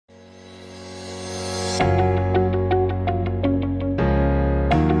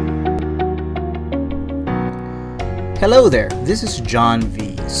Hello there, this is John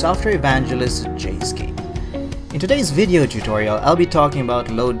V, Software Evangelist at JSCAPE. In today's video tutorial, I'll be talking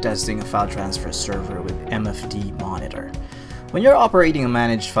about load testing a file transfer server with MFT Monitor. When you're operating a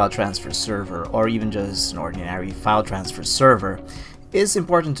managed file transfer server, or even just an ordinary file transfer server, it's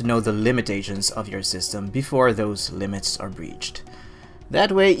important to know the limitations of your system before those limits are breached.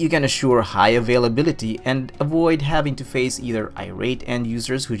 That way, you can assure high availability and avoid having to face either irate end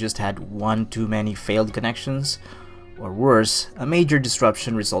users who just had one too many failed connections, or worse, a major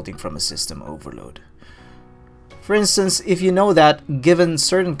disruption resulting from a system overload. For instance, if you know that, given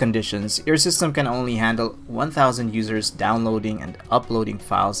certain conditions, your system can only handle 1,000 users downloading and uploading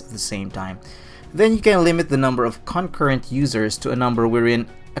files at the same time, then you can limit the number of concurrent users to a number wherein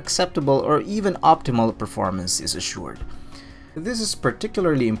acceptable or even optimal performance is assured. This is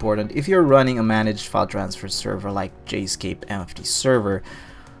particularly important if you're running a managed file transfer server like JSCAPE MFT server,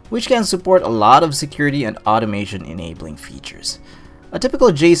 which can support a lot of security and automation enabling features. A typical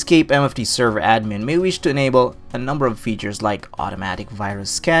JSCAPE MFT server admin may wish to enable a number of features like automatic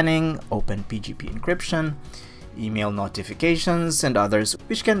virus scanning, open PGP encryption, email notifications, and others,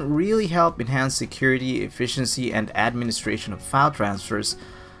 which can really help enhance security, efficiency, and administration of file transfers,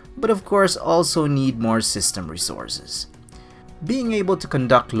 but of course also need more system resources. Being able to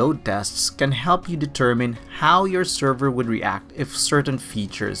conduct load tests can help you determine how your server would react if certain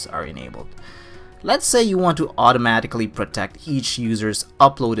features are enabled. Let's say you want to automatically protect each user's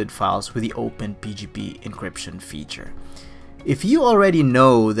uploaded files with the open PGP encryption feature. If you already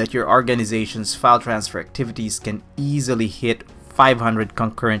know that your organization's file transfer activities can easily hit 500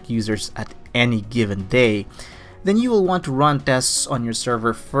 concurrent users at any given day, then you will want to run tests on your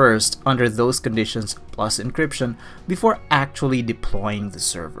server first under those conditions plus encryption before actually deploying the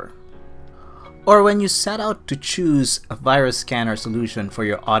server. Or when you set out to choose a virus scanner solution for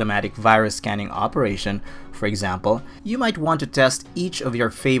your automatic virus scanning operation, for example, you might want to test each of your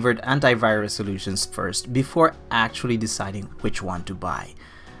favorite antivirus solutions first before actually deciding which one to buy.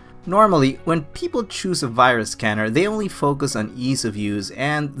 Normally, when people choose a virus scanner, they only focus on ease of use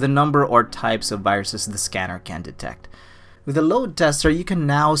and the number or types of viruses the scanner can detect. With a load tester, you can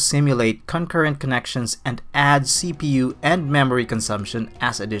now simulate concurrent connections and add CPU and memory consumption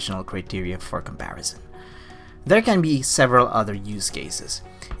as additional criteria for comparison. There can be several other use cases.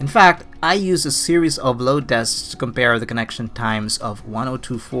 In fact, I use a series of load tests to compare the connection times of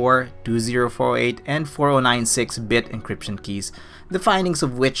 1024, 2048, and 4096-bit encryption keys, the findings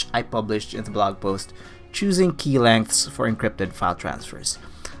of which I published in the blog post, Choosing Key Lengths for Encrypted File Transfers.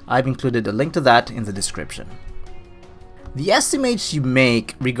 I've included a link to that in the description. The estimates you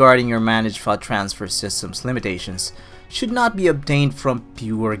make regarding your managed file transfer system's limitations should not be obtained from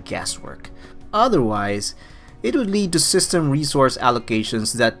pure guesswork. Otherwise, it would lead to system resource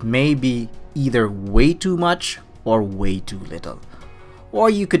allocations that may be either way too much or way too little. Or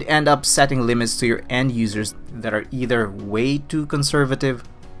you could end up setting limits to your end users that are either way too conservative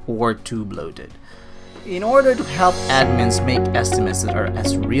or too bloated. In order to help admins make estimates that are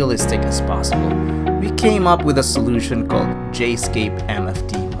as realistic as possible, we came up with a solution called JSCAPE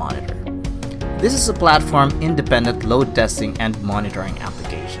MFT Monitor. This is a platform-independent load testing and monitoring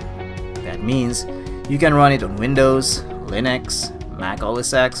application. That means you can run it on Windows, Linux, Mac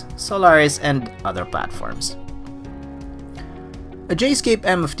OS X, Solaris, and other platforms. A JSCAPE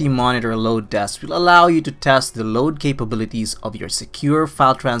MFT Monitor load test will allow you to test the load capabilities of your secure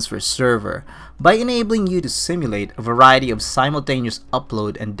file transfer server by enabling you to simulate a variety of simultaneous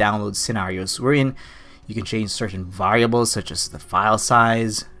upload and download scenarios wherein you can change certain variables such as the file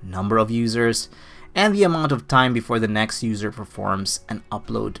size, number of users, and the amount of time before the next user performs an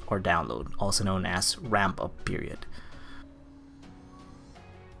upload or download, also known as ramp-up period.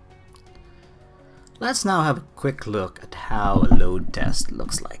 Let's now have a quick look at how a load test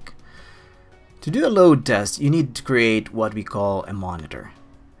looks like. To do a load test, you need to create what we call a monitor.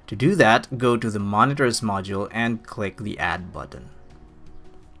 To do that, go to the Monitors module and click the Add button.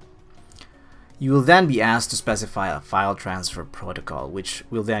 You will then be asked to specify a file transfer protocol, which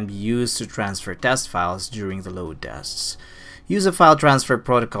will then be used to transfer test files during the load tests. Use a file transfer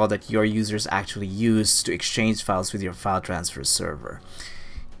protocol that your users actually use to exchange files with your file transfer server.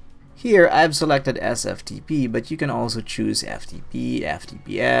 Here I've selected SFTP, but you can also choose FTP,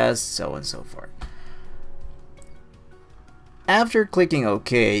 FTPS, so on and so forth. After clicking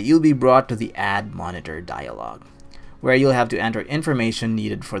OK, you'll be brought to the Add Monitor dialog, where you'll have to enter information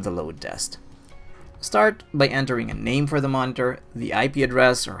needed for the load test. Start by entering a name for the monitor, the IP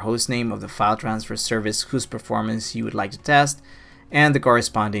address or hostname of the file transfer service whose performance you would like to test, and the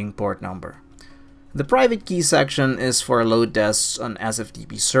corresponding port number. The private key section is for load tests on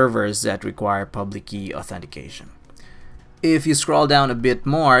SFTP servers that require public key authentication. If you scroll down a bit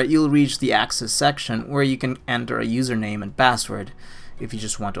more, you'll reach the access section where you can enter a username and password if you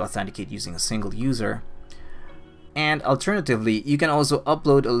just want to authenticate using a single user. And alternatively, you can also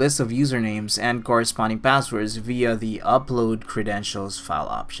upload a list of usernames and corresponding passwords via the Upload Credentials file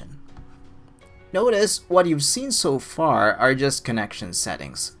option. Notice what you've seen so far are just connection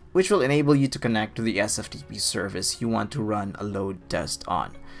settings, which will enable you to connect to the SFTP service you want to run a load test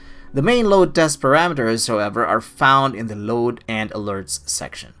on. The main load test parameters, however, are found in the Load and Alerts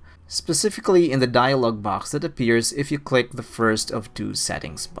section, specifically in the dialog box that appears if you click the first of two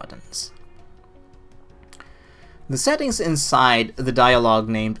settings buttons. The settings inside the dialog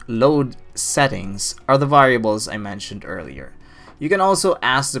named Load Settings are the variables I mentioned earlier. You can also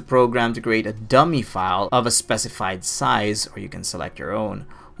ask the program to create a dummy file of a specified size, or you can select your own,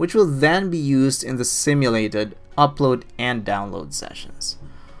 which will then be used in the simulated upload and download sessions.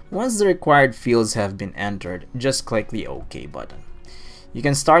 Once the required fields have been entered, just click the OK button. You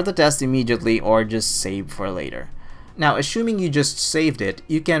can start the test immediately or just save for later. Now, assuming you just saved it,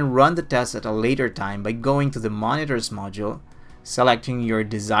 you can run the test at a later time by going to the Monitors module, selecting your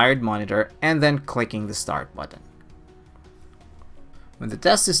desired monitor, and then clicking the Start button. When the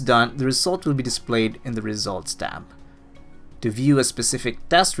test is done, the result will be displayed in the Results tab. To view a specific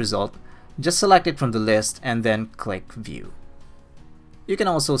test result, just select it from the list and then click View. You can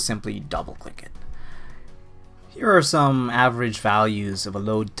also simply double-click it. Here are some average values of a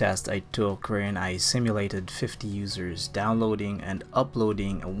load test I took wherein I simulated 50 users downloading and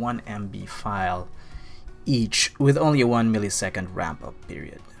uploading a 1 MB file each with only a 1 millisecond ramp-up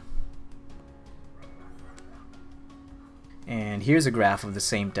period. And here's a graph of the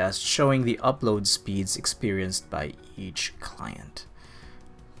same test showing the upload speeds experienced by each client.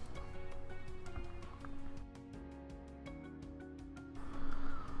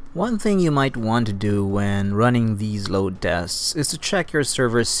 One thing you might want to do when running these load tests is to check your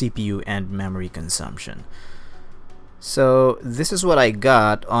server's CPU and memory consumption. So this is what I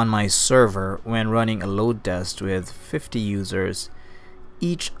got on my server when running a load test with 50 users,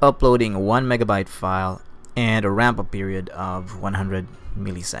 each uploading a 1 megabyte file and a ramp-up period of 100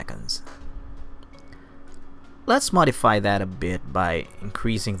 milliseconds. Let's modify that a bit by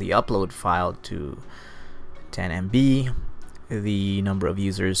increasing the upload file to 10 MB, the number of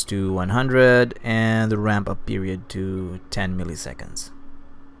users to 100, and the ramp-up period to 10 milliseconds.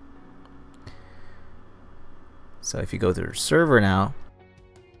 So if you go to the server now,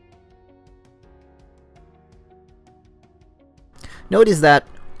 notice that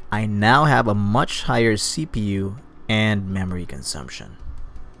I now have a much higher CPU and memory consumption.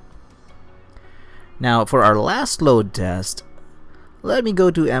 Now for our last load test, let me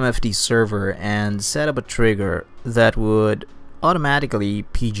go to MFT server and set up a trigger that would automatically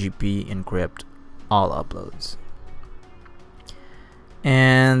PGP encrypt all uploads.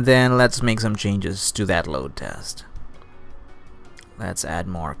 And then let's make some changes to that load test. Let's add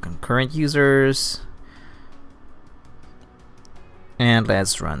more concurrent users. And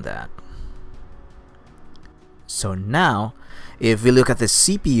let's run that. So now, if we look at the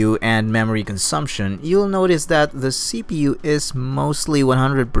CPU and memory consumption, you'll notice that the CPU is mostly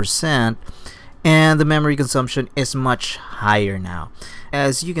 100% and the memory consumption is much higher now.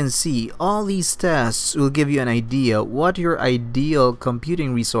 As you can see, all these tests will give you an idea what your ideal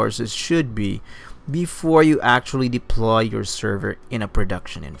computing resources should be before you actually deploy your server in a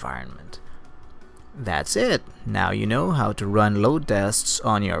production environment. That's it. Now you know how to run load tests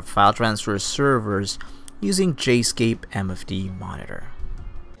on your file transfer servers using JSCAPE MFT Monitor.